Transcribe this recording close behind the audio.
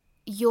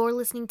You're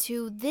listening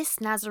to This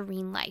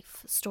Nazarene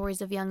Life,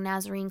 stories of young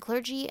Nazarene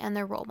clergy and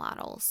their role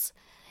models.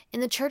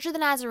 In the Church of the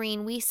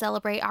Nazarene, we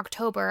celebrate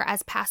October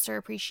as Pastor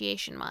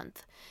Appreciation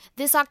Month.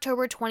 This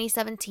October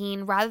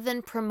 2017, rather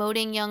than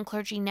promoting Young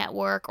Clergy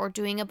Network or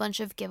doing a bunch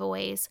of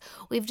giveaways,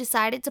 we've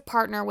decided to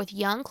partner with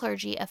young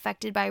clergy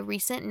affected by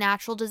recent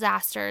natural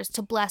disasters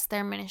to bless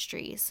their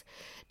ministries.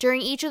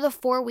 During each of the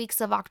 4 weeks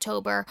of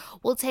October,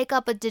 we'll take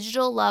up a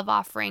digital love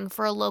offering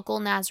for a local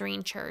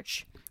Nazarene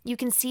church. You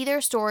can see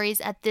their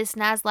stories at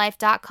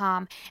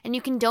thisnazlife.com, and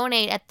you can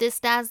donate at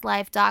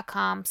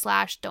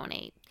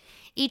thisnazlife.com/donate.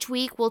 Each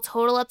week, we'll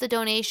total up the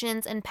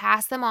donations and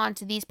pass them on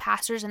to these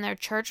pastors and their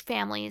church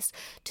families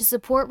to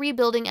support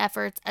rebuilding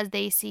efforts as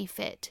they see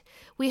fit.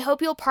 We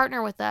hope you'll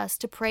partner with us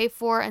to pray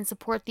for and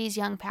support these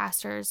young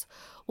pastors.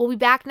 We'll be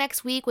back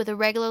next week with a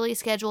regularly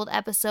scheduled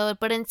episode,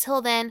 but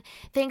until then,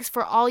 thanks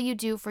for all you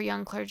do for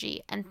young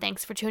clergy, and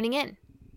thanks for tuning in.